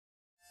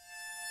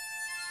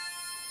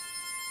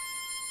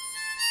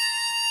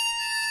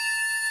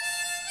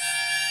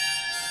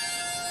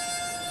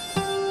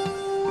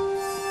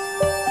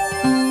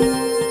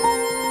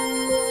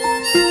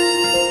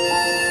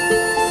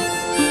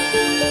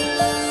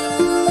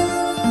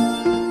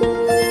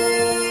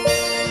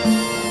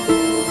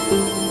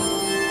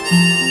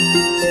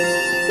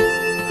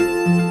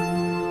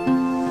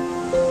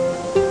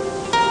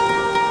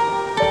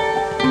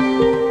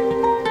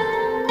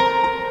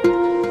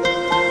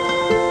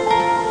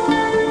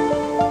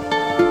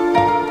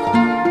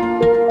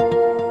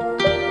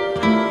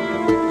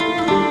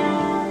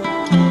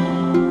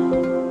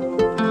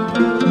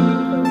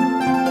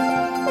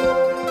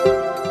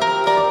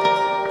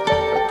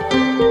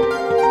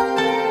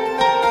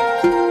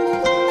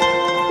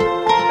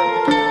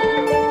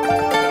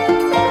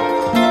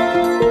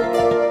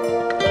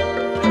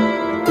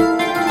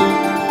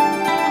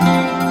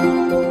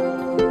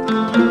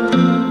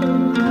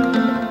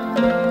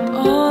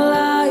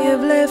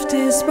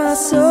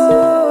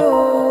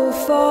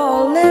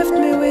fall left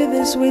me with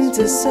this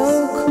winter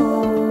so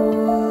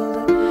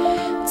cold.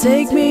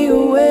 Take me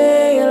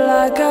away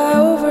like I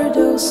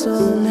overdosed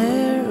on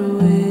heroin.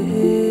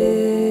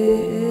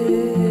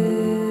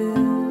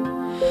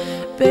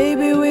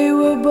 Baby, we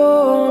were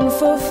born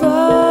for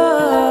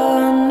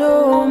fun,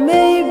 or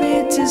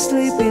maybe to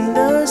sleep in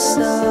the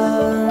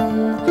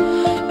sun.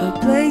 A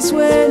place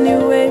where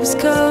new waves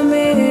come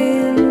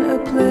in, a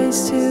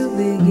place to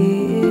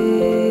begin.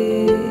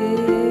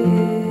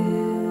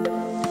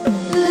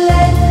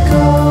 Let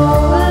go,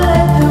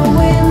 let the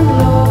wind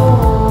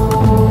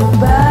blow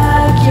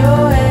back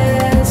your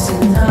hair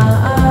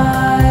tonight.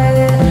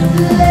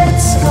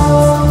 Let's go,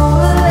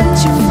 let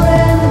your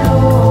friend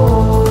know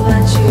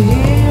that you're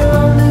here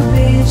on the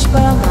beach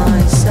by my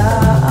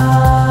side.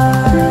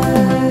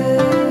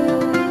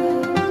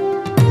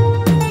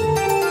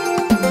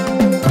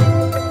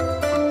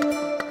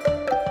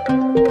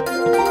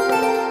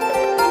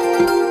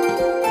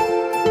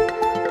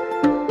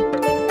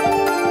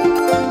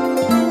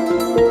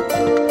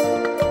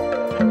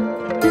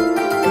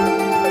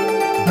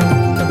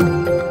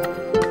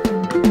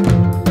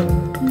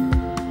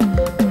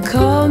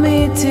 Call me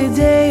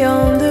today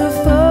on the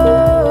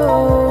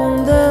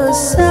phone. The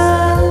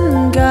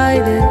sun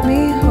guided me